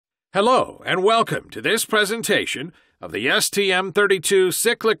Hello and welcome to this presentation of the STM32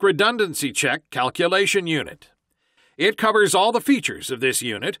 Cyclic Redundancy Check Calculation Unit. It covers all the features of this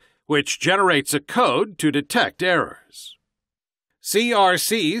unit, which generates a code to detect errors.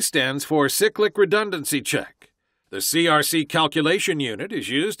 CRC stands for Cyclic Redundancy Check. The CRC calculation unit is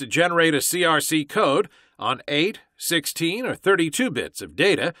used to generate a CRC code on 8, 16, or 32 bits of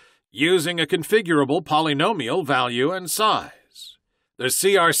data using a configurable polynomial value and size. The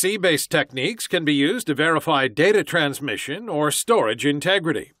CRC-based techniques can be used to verify data transmission or storage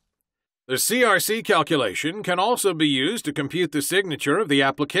integrity. The CRC calculation can also be used to compute the signature of the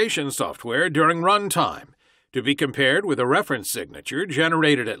application software during runtime, to be compared with a reference signature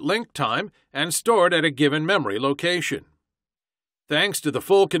generated at link time and stored at a given memory location. Thanks to the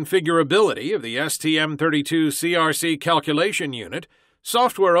full configurability of the STM32 CRC calculation unit,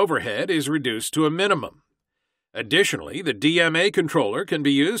 software overhead is reduced to a minimum. Additionally, the DMA controller can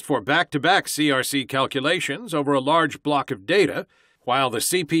be used for back-to-back CRC calculations over a large block of data, while the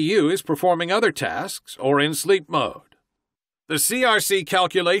CPU is performing other tasks or in sleep mode. The CRC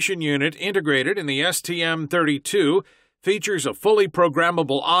calculation unit integrated in the STM32 features a fully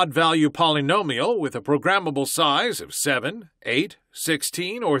programmable odd-value polynomial with a programmable size of 7, 8,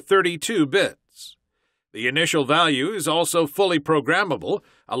 16, or 32 bits. The initial value is also fully programmable,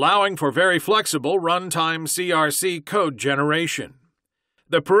 allowing for very flexible runtime CRC code generation.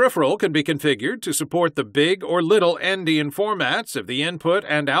 The peripheral can be configured to support the big or little endian formats of the input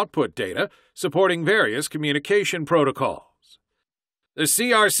and output data, supporting various communication protocols. The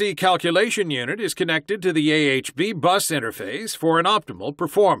CRC calculation unit is connected to the AHB bus interface for an optimal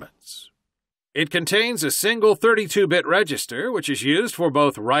performance. It contains a single 32-bit register which is used for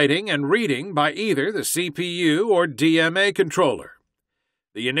both writing and reading by either the CPU or DMA controller.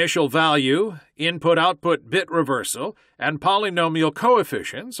 The initial value, input-output bit reversal, and polynomial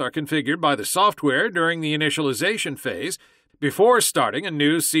coefficients are configured by the software during the initialization phase before starting a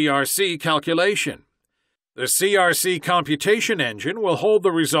new CRC calculation. The CRC computation engine will hold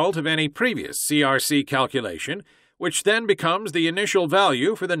the result of any previous CRC calculation, which then becomes the initial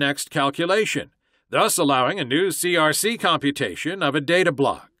value for the next calculation, thus allowing a new CRC computation of a data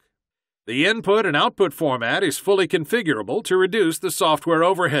block. The input and output format is fully configurable to reduce the software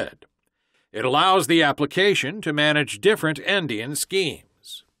overhead. It allows the application to manage different endian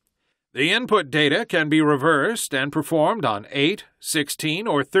schemes. The input data can be reversed and performed on 8, 16,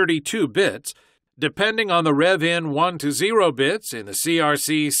 or 32 bits, depending on the rev-in 1 to 0 bits in the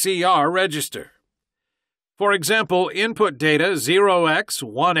CRC CR register. For example, input data 0x,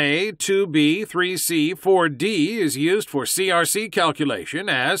 1a, 2b, 3c, 4d is used for CRC calculation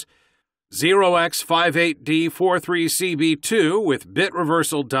as 0x, 58d, 43cb2 with bit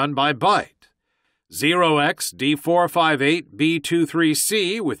reversal done by byte, 0x, d458,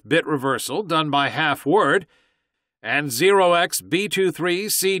 b23c with bit reversal done by half word, and 0x,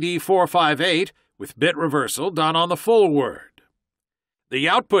 b23, cd458 with bit reversal done on the full word. The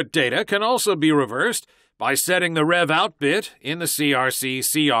output data can also be reversed by setting the rev-out bit in the CRC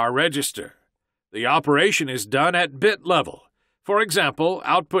CR register. The operation is done at bit level. For example,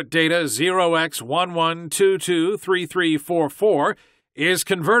 output data 0x11223344 is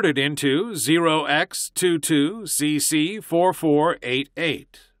converted into 0x22cc4488.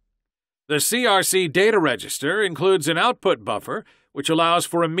 The CRC data register includes an output buffer which allows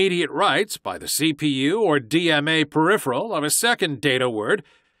for immediate writes by the CPU or DMA peripheral of a second data word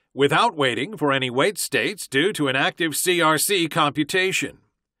without waiting for any wait states due to an active CRC computation.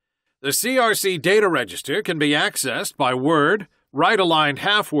 The CRC data register can be accessed by word, right-aligned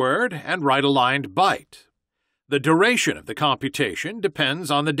half-word, and right-aligned byte. The duration of the computation depends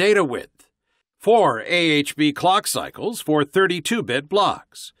on the data width. 4 AHB clock cycles for 32-bit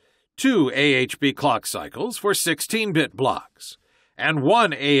blocks, 2 AHB clock cycles for 16-bit blocks, and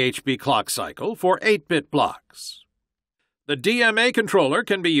 1 AHB clock cycle for 8-bit blocks. The DMA controller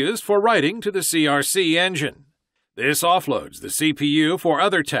can be used for writing to the CRC engine. This offloads the CPU for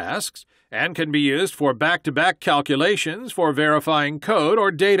other tasks and can be used for back-to-back calculations for verifying code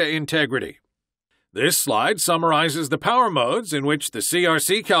or data integrity. This slide summarizes the power modes in which the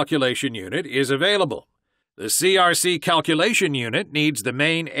CRC calculation unit is available. The CRC calculation unit needs the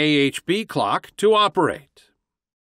main AHB clock to operate.